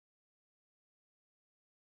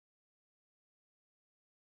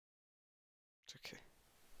Okay.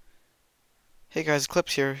 Hey guys,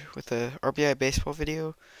 Clips here with a RBI baseball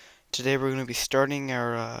video. Today we're going to be starting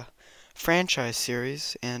our franchise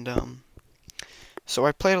series, and so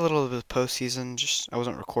I played a little bit of postseason. Just I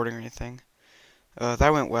wasn't recording or anything.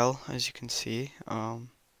 That went well, as you can see.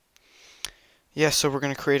 Yeah, so we're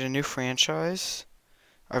going to create a new franchise.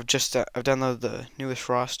 I've downloaded the newest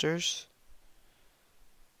rosters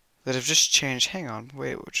that have just changed. Hang on,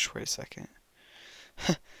 just wait a second.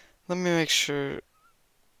 Let me make sure.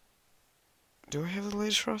 Do I have the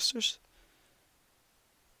latest rosters?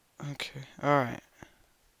 Okay, alright.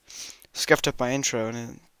 Scuffed up my intro and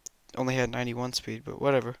it only had 91 speed, but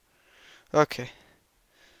whatever. Okay.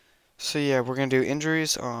 So yeah, we're going to do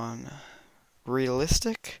injuries on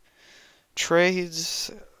realistic. Trades,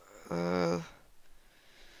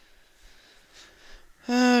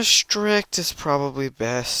 strict is probably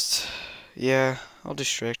best. Yeah, I'll do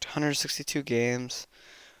strict. 162 games.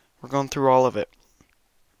 We're going through all of it.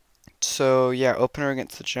 So yeah, opener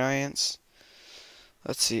against the Giants.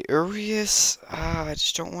 Let's see, Urias. I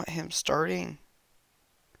just don't want him starting.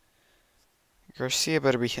 Garcia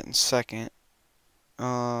better be hitting second.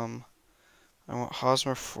 I want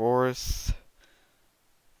Hosmer fourth.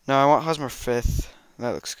 No, I want Hosmer fifth.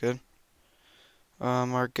 That looks good.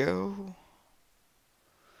 Margot.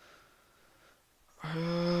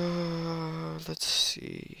 Let's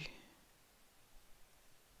see.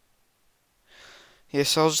 Yeah,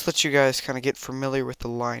 so I'll just let you guys kind of get familiar with the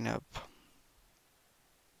lineup.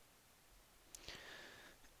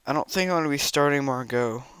 I don't think I'm going to be starting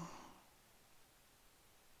Margot.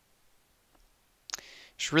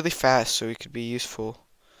 He's really fast, so he could be useful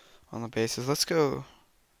on the bases. Let's go.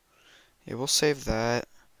 Yeah, we'll save that.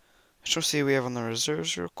 Let's just see what we have on the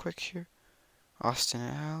reserves real quick here. Austin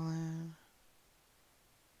Allen.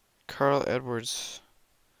 Carl Edwards.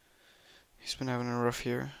 He's been having a rough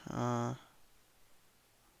year.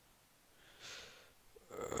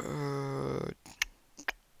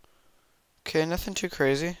 Okay, nothing too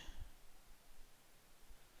crazy.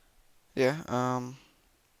 Yeah,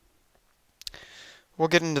 we'll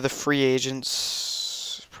get into the free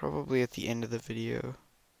agents probably at the end of the video.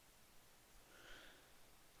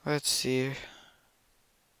 Let's see.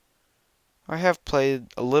 I have played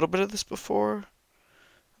a little bit of this before.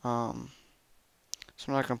 So I'm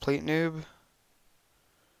not a complete noob.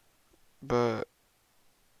 But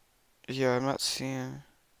yeah, I'm not seeing.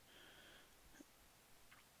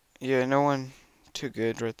 Yeah, no one too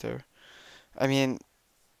good right there. I mean,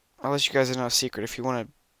 I'll let you guys know a secret. If you want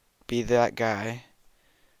to be that guy,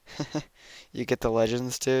 you get the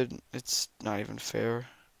legends, dude. It's not even fair.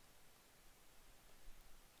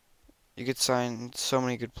 You could sign so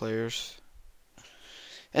many good players.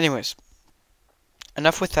 Anyways,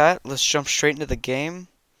 enough with that. Let's jump straight into the game.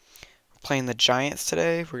 We're playing the Giants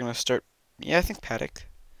today. We're going to start. Yeah, I think Paddock.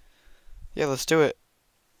 Yeah, let's do it.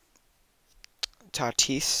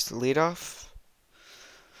 Tatis, leadoff.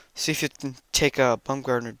 See if you can take a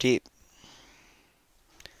Bumgarner deep.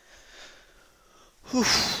 Whew.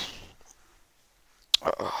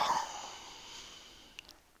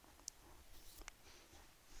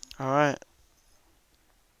 Alright.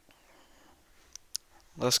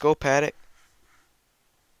 Let's go, Paddock.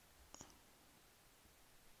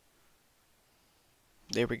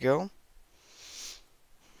 There we go.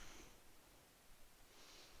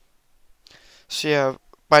 So yeah,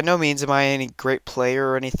 by no means am I any great player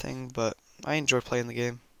or anything, but I enjoy playing the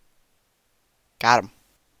game. Got him.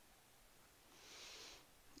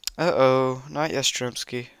 Uh-oh, not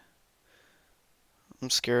Yastrzemski. I'm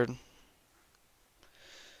scared.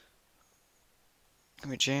 Can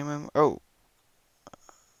we jam him? Oh.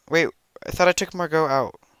 Wait, I thought I took Margot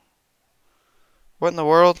out. What in the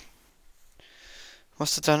world?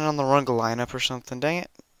 Must have done it on the wrong lineup or something. Dang it.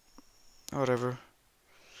 Whatever.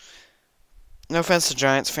 No offense to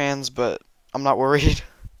Giants fans, but I'm not worried.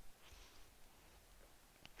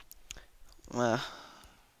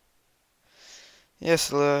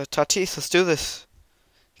 Yes, Tatis, let's do this.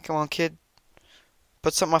 Come on, kid.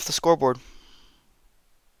 Put something off the scoreboard.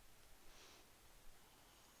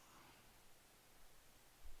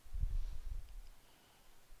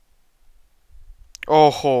 Oh,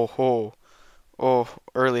 ho, ho. Oh,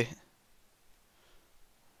 early.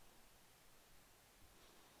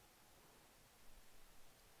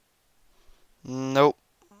 Nope.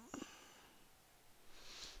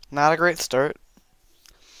 Not a great start.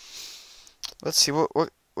 Let's see, wait,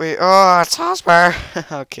 oh, it's Hosmer.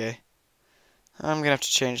 Okay. I'm gonna have to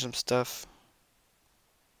change some stuff.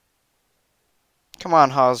 Come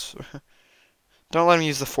on, Hos. Don't let him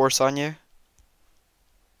use the force on you.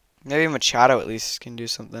 Maybe Machado at least can do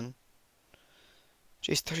something.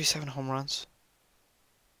 Jeez, 37 home runs.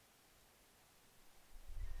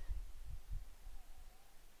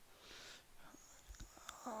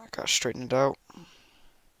 Gotta straighten it out.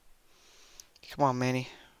 Come on, Manny.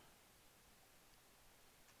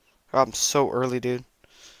 Oh, I'm so early, dude.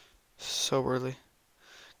 So early.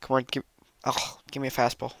 Come on, give me a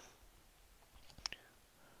fastball.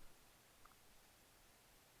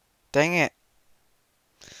 Dang it.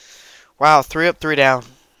 Wow, 3 up, 3 down.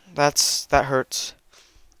 That hurts.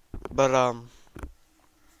 But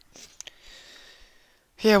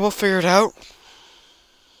yeah, we'll figure it out.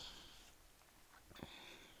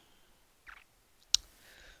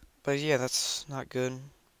 But yeah, that's not good.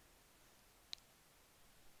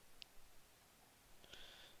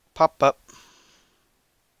 Pop up.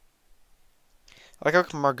 I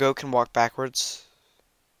like how Margot can walk backwards.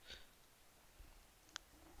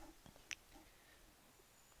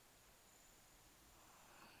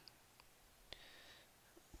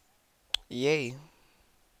 Yay.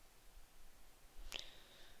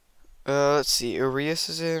 Let's see. Urias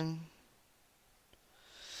is in.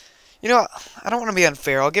 You know, I don't want to be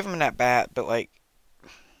unfair. I'll give him an at bat, but like,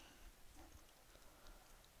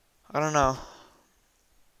 I don't know.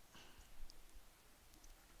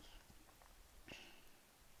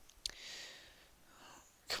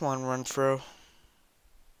 Come on, run, Froe.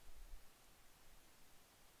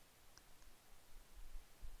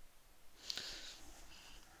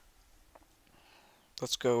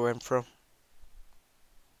 Let's go, Renfro.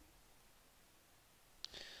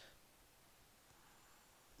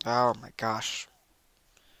 Oh my gosh.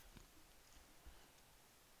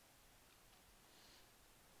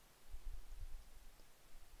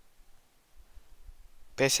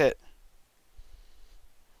 Base hit.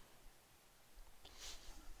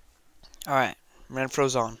 Alright.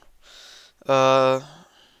 Renfro's on. Nah,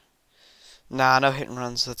 no hit and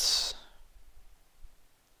runs. That's.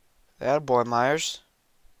 Attaboy, Myers.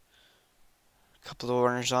 Couple of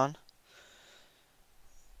runners on.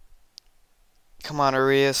 Come on,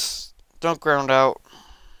 Urias. Don't ground out.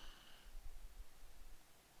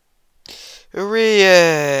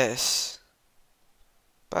 Urias!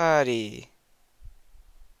 Buddy.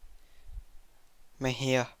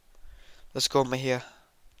 Mejia. Let's go, Mejia.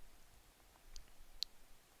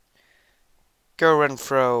 Go,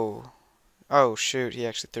 Renfro. Oh, shoot. He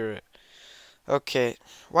actually threw it. Okay.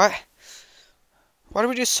 Why do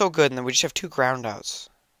we do so good and then we just have 2 ground outs?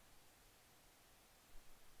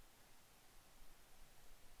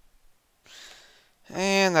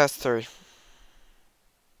 And that's 3.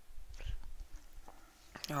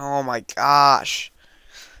 Oh my gosh.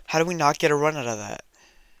 How do we not get a run out of that?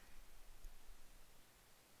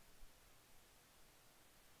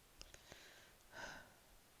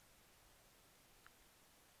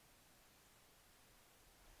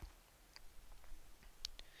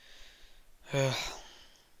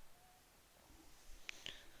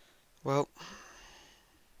 Well.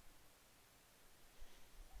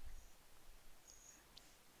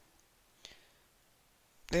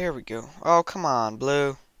 There we go. Oh, come on,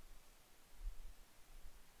 Blue.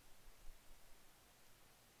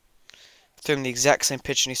 Threw him the exact same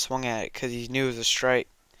pitch and he swung at it because he knew it was a strike.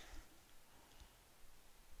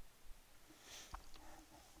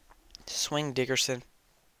 Swing, Dickerson.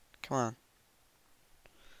 Come on.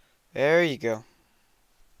 There you go.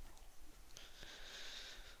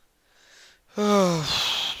 Oh.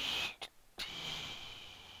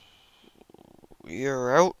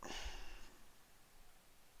 You're out.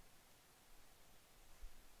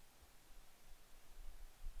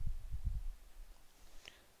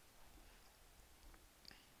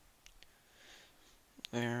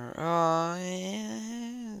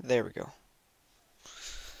 There we go.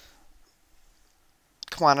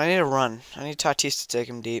 Come on, I need a run. I need Tatis to take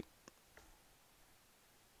him deep.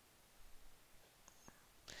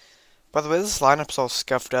 By the way, this lineup's all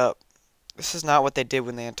scuffed up. This is not what they did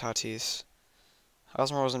when they had Tatis.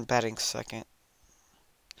 Hosmer wasn't batting second.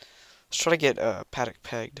 Let's try to get Paddock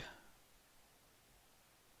pegged.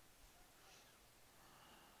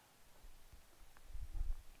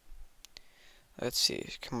 Let's see.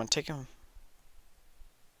 Come on, take him.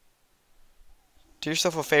 Do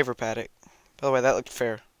yourself a favor, Paddock. By the way, that looked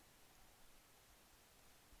fair.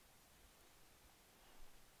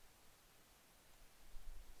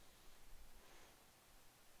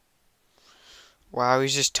 Wow,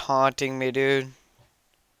 he's just taunting me, dude.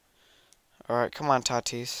 Alright, come on,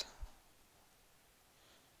 Tatis.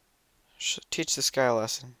 Teach this guy a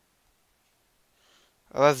lesson.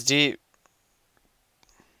 Oh, that's deep.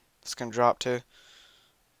 It's gonna drop, too.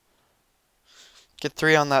 Get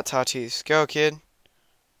 3 on that, Tatis. Go, kid.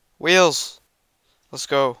 Wheels. Let's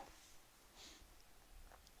go.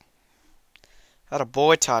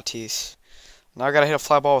 Attaboy, Tatis. Now I gotta hit a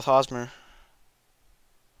fly ball with Hosmer.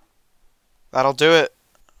 That'll do it.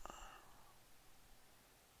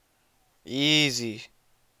 Easy.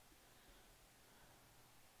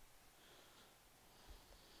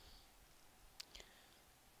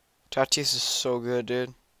 Tatis is so good,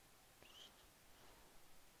 dude.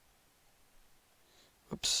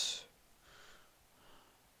 Oops.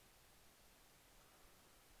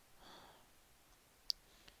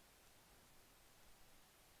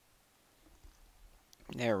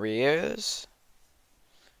 There he is.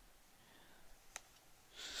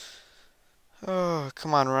 Oh,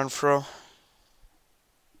 come on, run, Froe.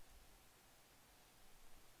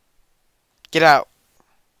 Get out.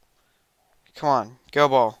 Come on, go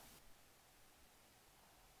ball.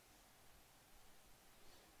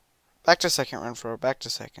 Back to second, run, Froe. Back to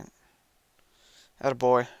second. Atta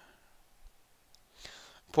boy.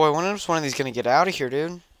 Boy, when is one of these gonna get out of here,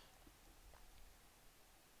 dude?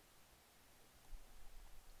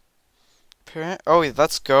 Oh,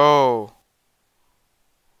 let's go.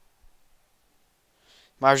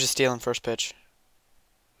 Myers just stealing first pitch.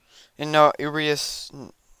 And no, Urias.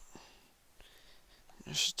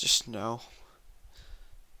 Just no.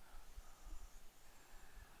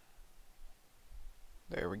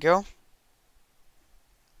 There we go.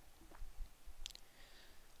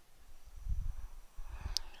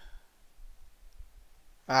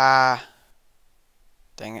 Ah.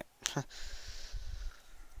 Dang it.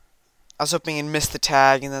 I was hoping he'd miss the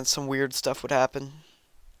tag and then some weird stuff would happen.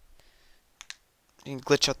 You can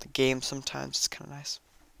glitch out the game sometimes. It's kind of nice.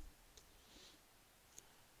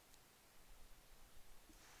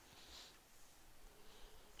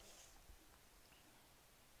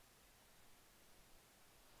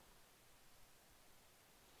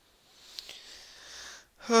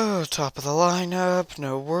 Oh, top of the lineup.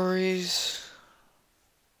 No worries.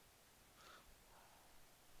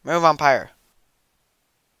 Move, umpire.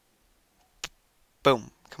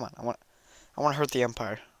 Boom. Come on. I want to hurt the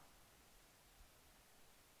umpire.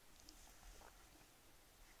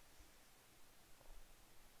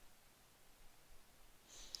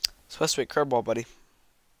 Supposed to be a curveball, buddy.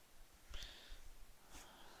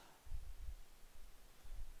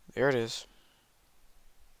 There it is.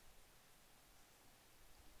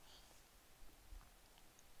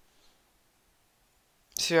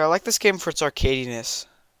 See, I like this game for its arcadiness.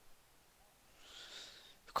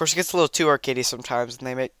 Of course, it gets a little too arcadey sometimes, and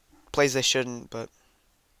they make plays they shouldn't, but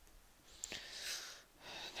it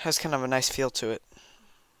has kind of a nice feel to it.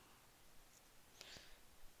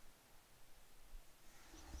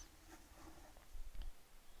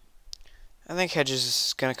 I think Hedges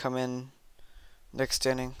is going to come in next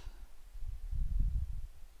inning.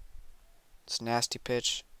 It's a nasty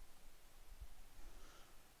pitch.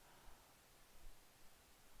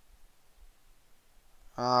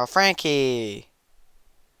 Frankie!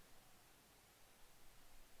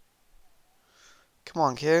 Come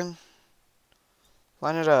on, kid.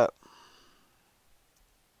 Line it up.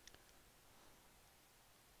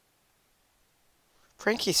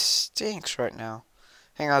 Frankie stinks right now.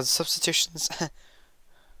 Hang on, substitutions.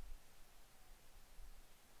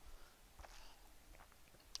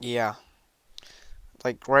 Yeah.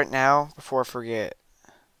 Like, right now, before I forget.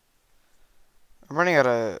 I'm running out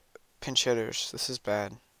of pinch hitters. This is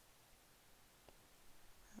bad.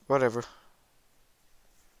 Whatever.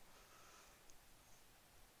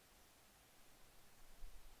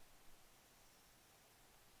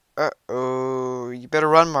 Uh-oh. You better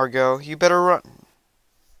run, Margot. You better run.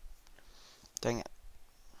 Dang it.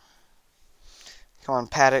 Come on,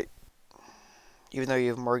 pat it. Even though you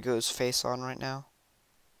have Margot's face on right now.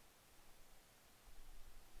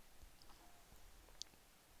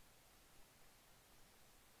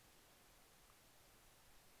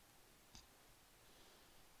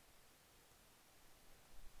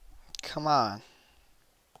 Come on.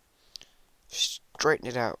 Straighten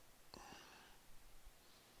it out.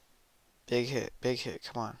 Big hit,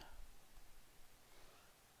 come on.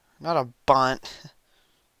 Not a bunt.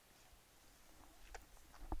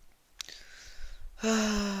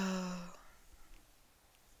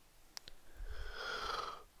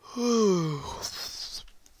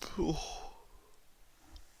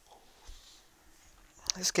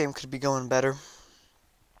 This game could be going better.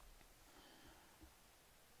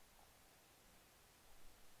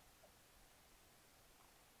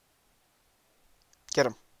 Get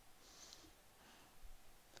him.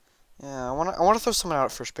 Yeah, I wanna throw someone out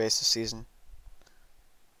at first base this season.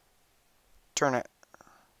 Turn it.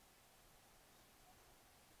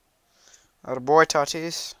 Atta boy,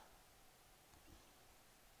 Tatis.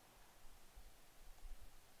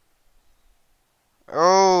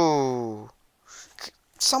 Oh.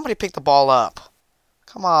 Somebody pick the ball up.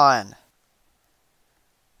 Come on.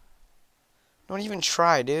 Don't even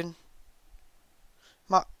try, dude.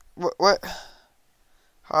 What?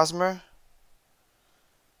 Hosmer?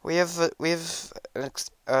 We have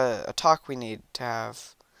a talk we need to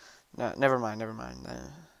have. No, never mind, never mind.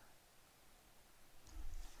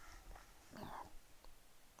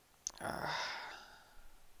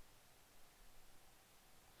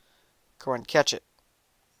 Come on, catch it.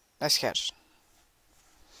 Nice catch.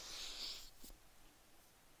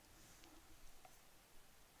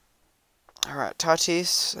 Alright,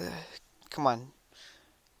 Tatis, come on.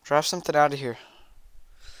 Draft something out of here.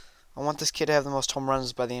 I want this kid to have the most home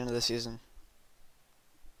runs by the end of the season.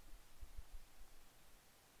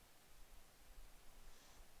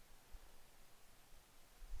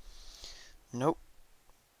 Nope.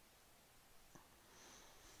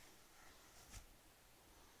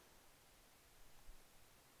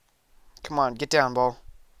 Come on, get down, ball.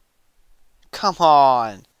 Come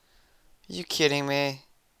on. Are you kidding me?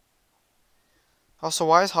 Also,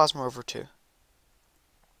 why is Hosmer over 2?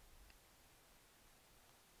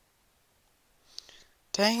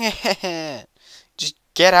 Dang it. Just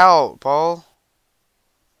get out, ball.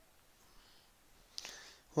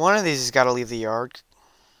 One of these has got to leave the yard.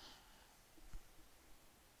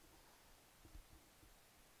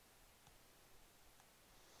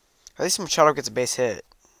 At least Machado gets a base hit.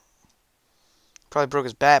 Probably broke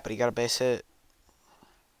his bat, but he got a base hit.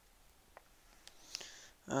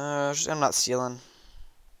 I'm not stealing.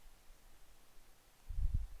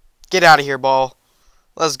 Get out of here, ball.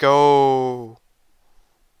 Let's go.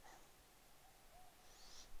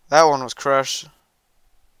 That one was crushed.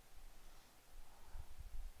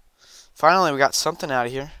 Finally, we got something out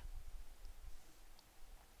of here.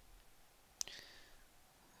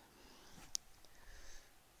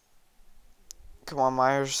 Come on,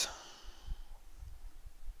 Myers.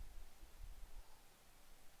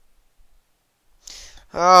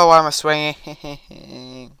 Oh, why am I swinging?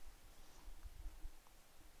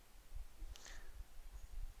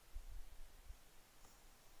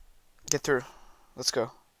 Get through. Let's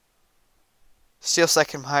go. Steal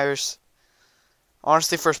second, Myers.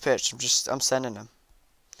 Honestly, first pitch. I'm sending him.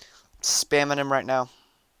 Spamming him right now.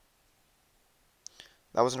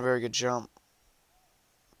 That wasn't a very good jump.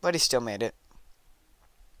 But he still made it.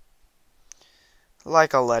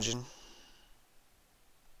 Like a legend.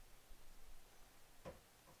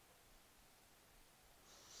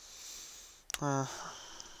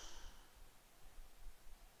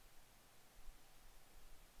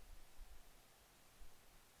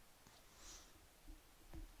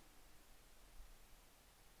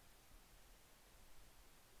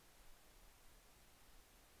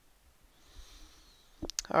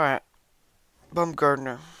 Alright.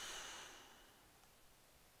 Bumgarner.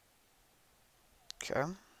 Okay.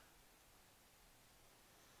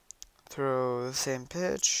 Throw the same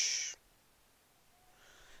pitch.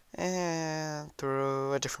 And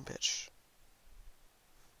throw a different pitch.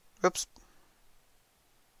 Oops.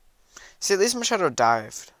 See, at least Machado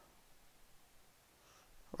dived.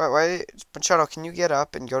 Why? Machado, can you get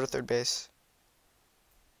up and go to third base?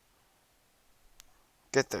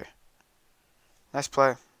 Get there. Nice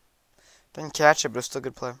play. Didn't catch it, but it was still a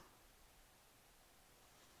good play.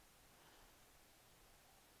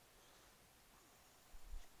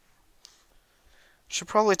 Should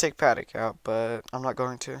probably take Paddock out, but I'm not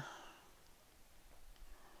going to.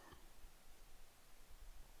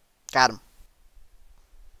 Got him.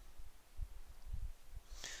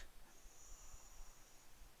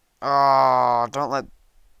 Oh, don't let...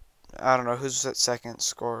 I don't know, who's at second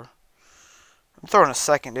score? I'm throwing a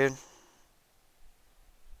second, dude.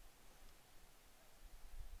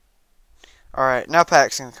 Alright, now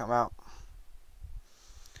Paddock's gonna come out.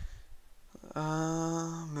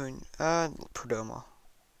 Perdomo.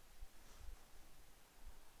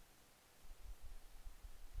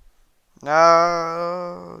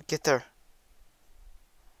 No, get there.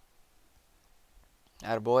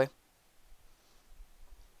 Attaboy.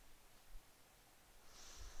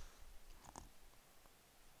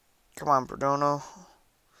 Come on, Perdomo.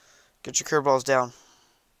 Get your curveballs down.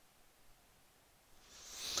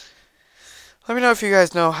 Let me know if you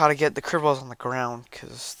guys know how to get the curveballs on the ground,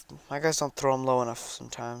 because my guys don't throw them low enough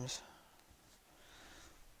sometimes.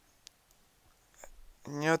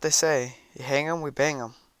 And you know what they say, you hang them, we bang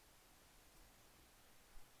them.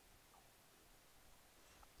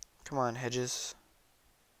 Come on, Hedges.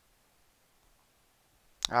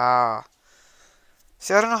 Ah.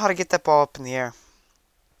 See, I don't know how to get that ball up in the air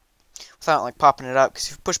without, like, popping it up, because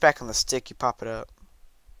if you push back on the stick, you pop it up.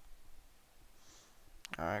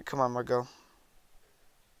 Alright, come on, Margot.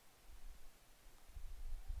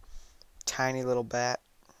 Tiny little bat.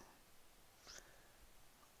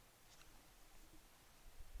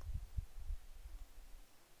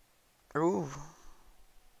 Ooh.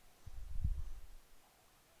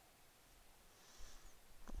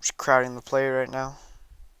 Just crowding the play right now.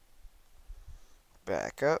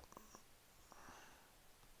 Back up.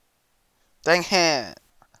 Dang it!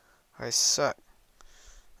 I suck.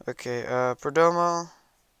 Okay, Perdomo.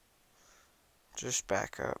 Just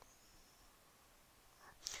back up.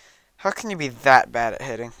 How can you be that bad at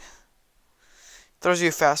hitting? Throws you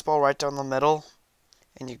a fastball right down the middle,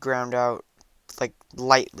 and you ground out, like,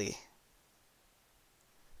 lightly.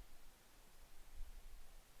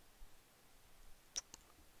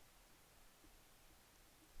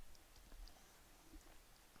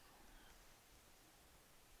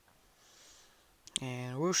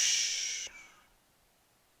 And whoosh.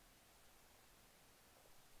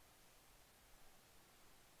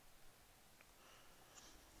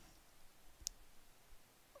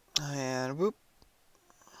 And whoop.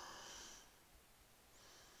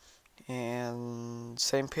 And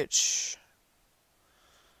same pitch.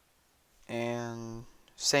 And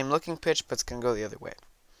same looking pitch, but it's going to go the other way.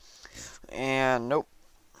 And nope.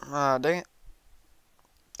 Dang it.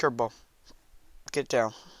 Curveball. Get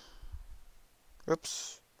down.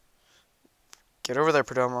 Oops. Get over there,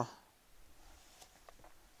 Perdomo.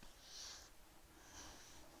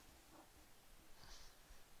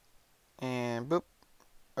 And boop.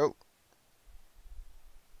 Oh.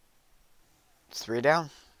 3 down.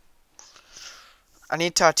 I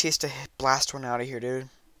need Tatis to blast one out of here, dude.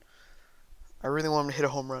 I really want him to hit a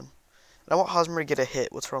home run. And I want Hosmer to get a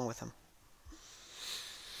hit. What's wrong with him?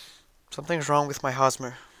 Something's wrong with my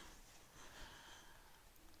Hosmer.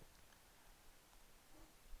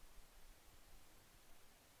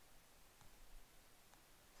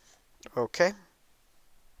 Okay.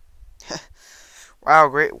 Wow,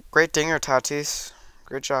 great dinger, Tatis.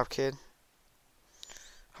 Great job, kid.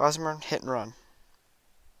 Hosmer, hit and run.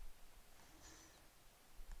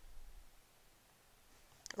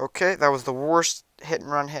 Okay, that was the worst hit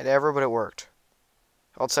and run hit ever, but it worked.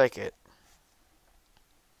 I'll take it.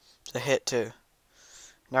 It's a hit, too.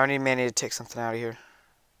 Now I need Manny to take something out of here.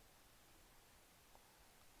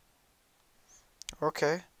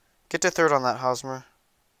 Okay. Get to third on that, Hosmer.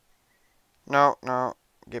 No, no.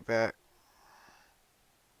 Get back.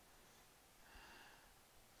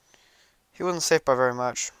 He wasn't safe by very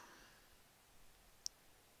much.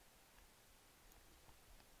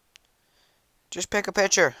 Just pick a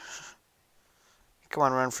pitcher. Come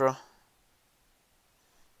on, Renfroe.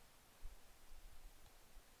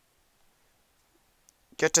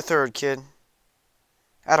 Get to third, kid.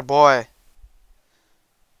 Attaboy.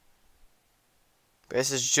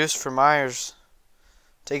 Base is juice for Myers.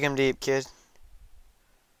 Take him deep, kid.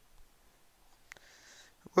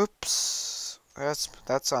 Whoops.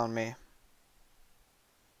 That's on me.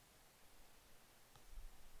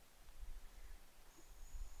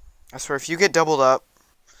 I swear, if you get doubled up...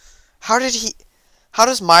 How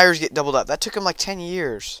does Myers get doubled up? That took him like 10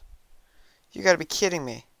 years. You gotta be kidding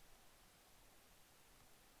me.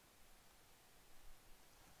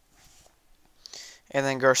 And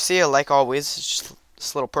then Garcia, like always, is just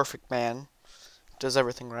this little perfect man. Does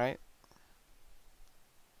everything right.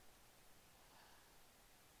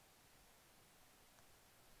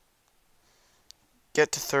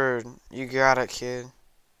 Get to third. You got it, kid.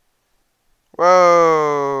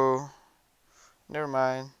 Whoa. Never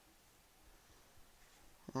mind.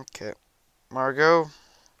 Okay. Margot.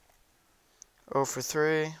 0 for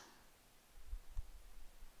 3.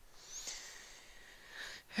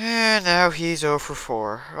 And now he's 0 for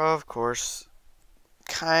 4. Of course.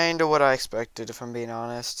 Kinda what I expected, if I'm being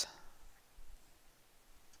honest.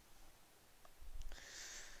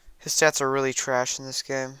 His stats are really trash in this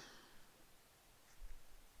game.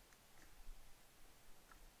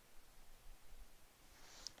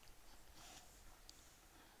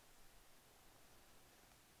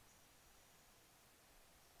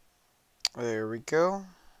 There we go.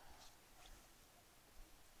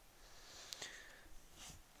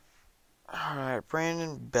 Alright,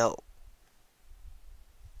 Brandon Belt.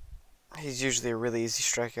 He's usually a really easy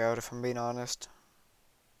strikeout, if I'm being honest.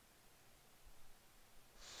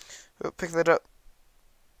 Oh, pick that up.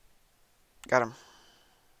 Got him.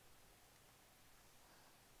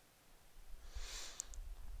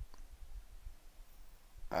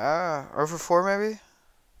 Over 4 maybe?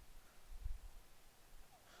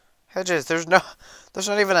 Hedges, there's not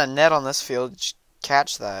even a net on this field. Just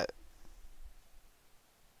catch that.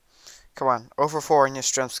 Come on, over 4 in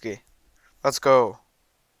Yastrzemski. Let's go.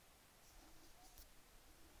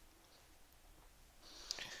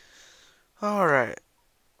 Alright.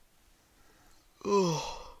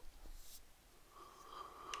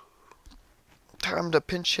 Time to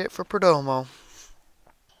pinch hit for Perdomo.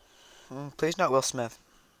 Please not Will Smith.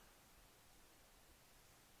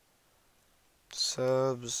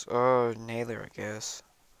 Subs. Oh, Naylor, I guess.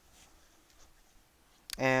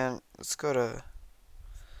 And let's go to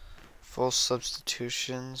full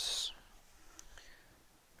substitutions.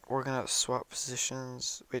 We're gonna swap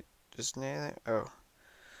positions. Wait, is Naylor? Oh.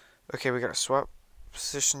 Okay, we gotta swap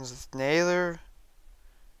positions with Naylor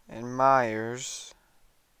and Myers.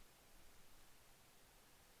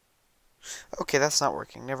 Okay, that's not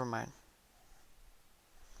working. Never mind.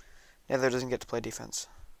 Naylor doesn't get to play defense.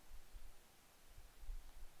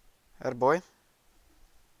 Attaboy.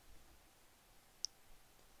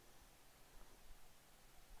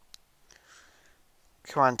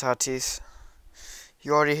 Come on, Tatis.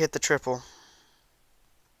 You already hit the triple.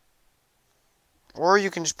 Or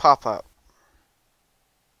you can just pop up.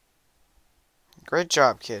 Great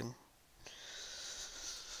job, kid.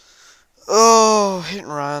 Oh, hit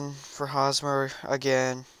and run for Hosmer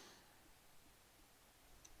again.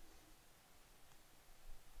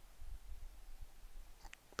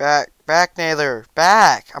 Back, Naylor.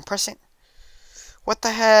 Back. I'm pressing. What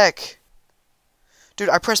the heck? Dude,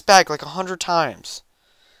 I pressed back like 100 times.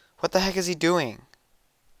 What the heck is he doing?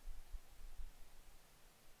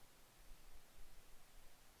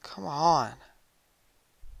 Come on.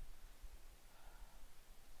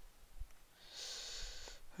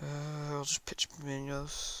 I'll just pitch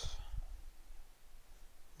Munoz.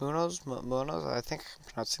 Munoz? I think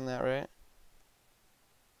I'm pronouncing that right.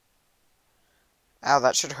 Ow,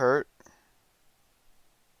 that should hurt.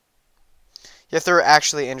 Yeah, if there were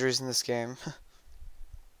actually injuries in this game.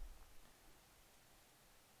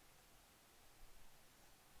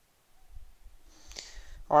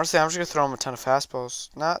 Honestly, I'm just going to throw him a ton of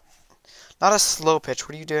fastballs. Not a slow pitch.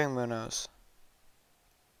 What are you doing, Munoz?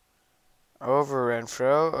 Over and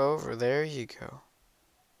Froe. Over. There you go.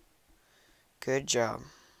 Good job.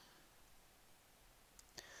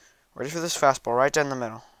 Ready for this fastball right down the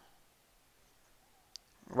middle.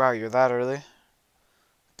 Wow, you're that early.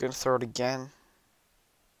 Gonna throw it again.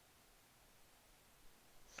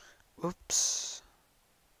 Oops.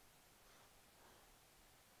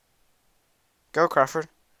 Go, Crawford.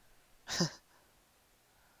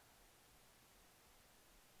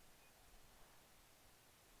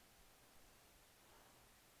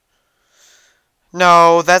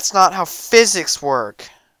 No, that's not how physics work.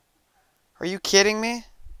 Are you kidding me?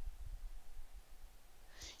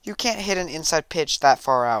 You can't hit an inside pitch that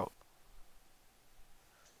far out.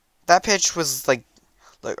 That pitch was like,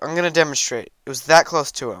 look, I'm going to demonstrate. It was that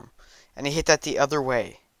close to him. And he hit that the other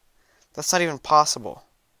way. That's not even possible.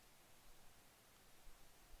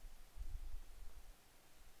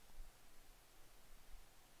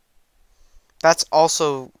 That's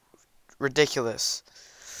also ridiculous.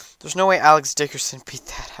 There's no way Alex Dickerson beat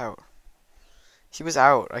that out. He was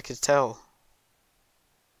out, I could tell.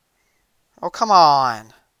 Oh, come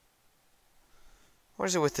on. What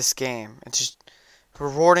is it with this game? It's just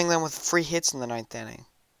rewarding them with free hits in the 9th inning.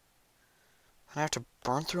 And I have to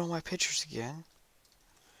burn through all my pitchers again.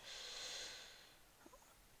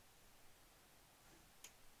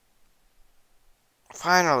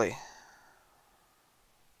 Finally.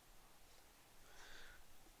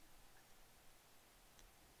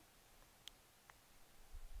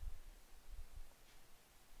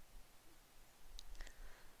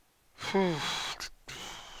 Whew.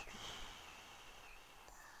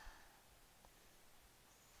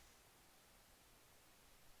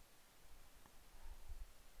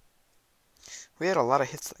 We had a lot of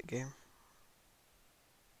hits that game.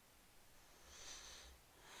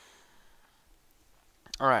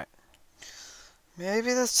 Alright.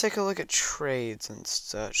 Maybe let's take a look at trades and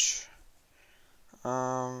such.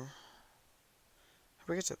 How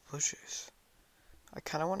do we get to the Blue Jays? I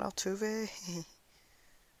kind of want Altuve.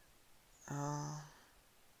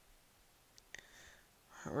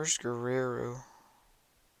 Where's Guerrero?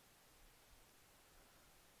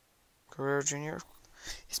 Guerrero Jr.?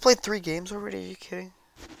 He's played 3 games already, are you kidding?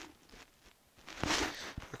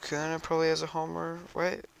 Acuna probably has a homer.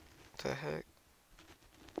 Wait, what the heck?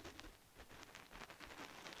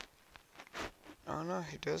 Oh no,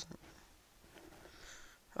 he doesn't.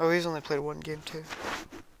 Oh, he's only played 1 game too.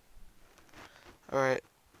 Alright,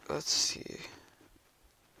 let's see.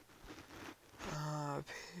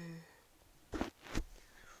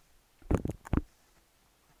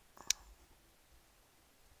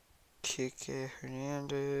 Kike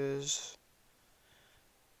Hernandez.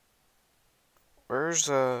 Where's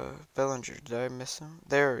Bellinger? Did I miss him?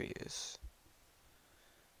 There he is.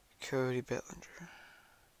 Cody Bellinger.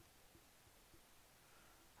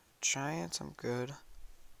 Giants, I'm good.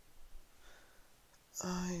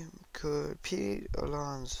 I am good. Pete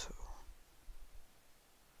Alonso.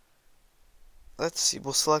 let's see.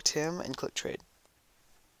 We'll select him and click trade.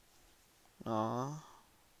 Aww.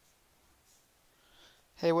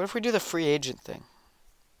 Hey, what if we do the free agent thing?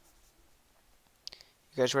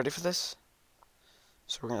 You guys ready for this?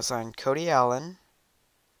 So we're gonna sign Cody Allen,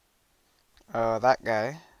 that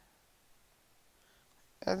guy,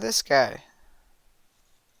 and this guy,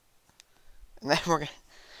 and then we're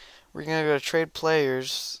gonna go to trade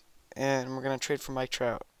players, and we're gonna trade for Mike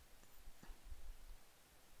Trout.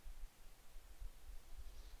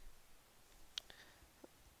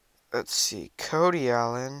 Let's see, Cody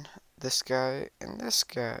Allen, this guy, and this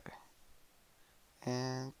guy,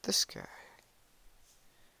 and this guy.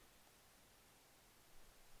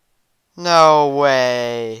 No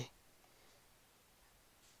way.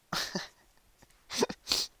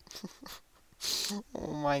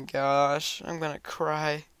 Oh my gosh, I'm gonna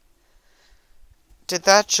cry. Did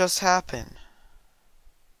that just happen?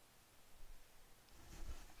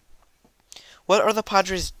 What are the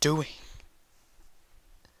Padres doing?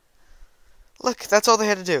 Look, that's all they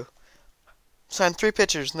had to do. Sign 3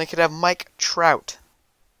 pitchers, and they could have Mike Trout.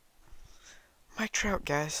 Mike Trout,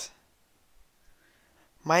 guys.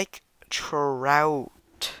 Mike Trout.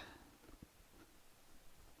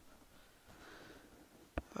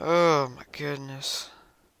 Oh my goodness.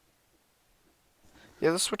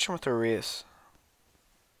 Yeah, let's switch him with Arias.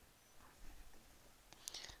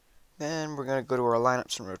 Then we're gonna go to our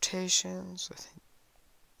lineups and rotations. I think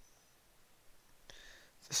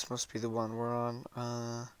this must be the one we're on.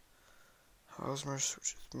 Hosmer,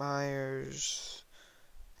 switch with Myers.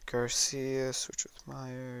 Garcia, switch with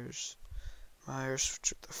Myers. Myers,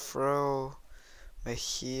 switch with the Froe.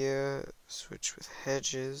 Mejia, switch with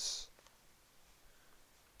Hedges.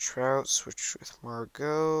 Trout, switch with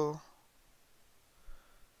Margot.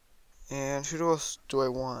 And who else do I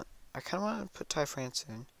want? I kind of want to put Ty France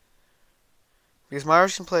in. Because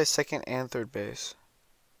Myers can play second and third base.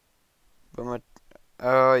 But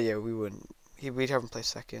oh yeah, we wouldn't. We'd have him play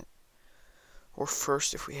second. Or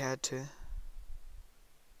first if we had to.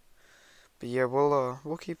 But yeah,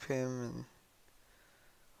 we'll keep him in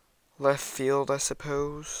left field, I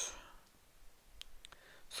suppose.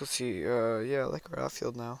 So let's see, yeah, I like our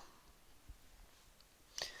outfield now.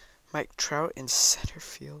 Mike Trout in center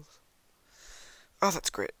field. Oh, that's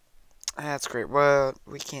great. That's great. Well,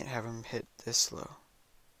 we can't have him hit this low.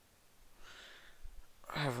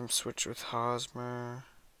 Have him switch with Hosmer.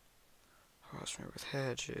 Hosmer with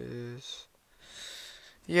Hedges.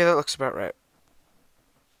 Yeah, that looks about right.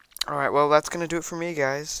 Alright, well, that's going to do it for me,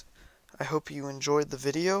 guys. I hope you enjoyed the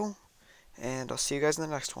video, and I'll see you guys in the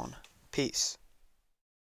next one. Peace.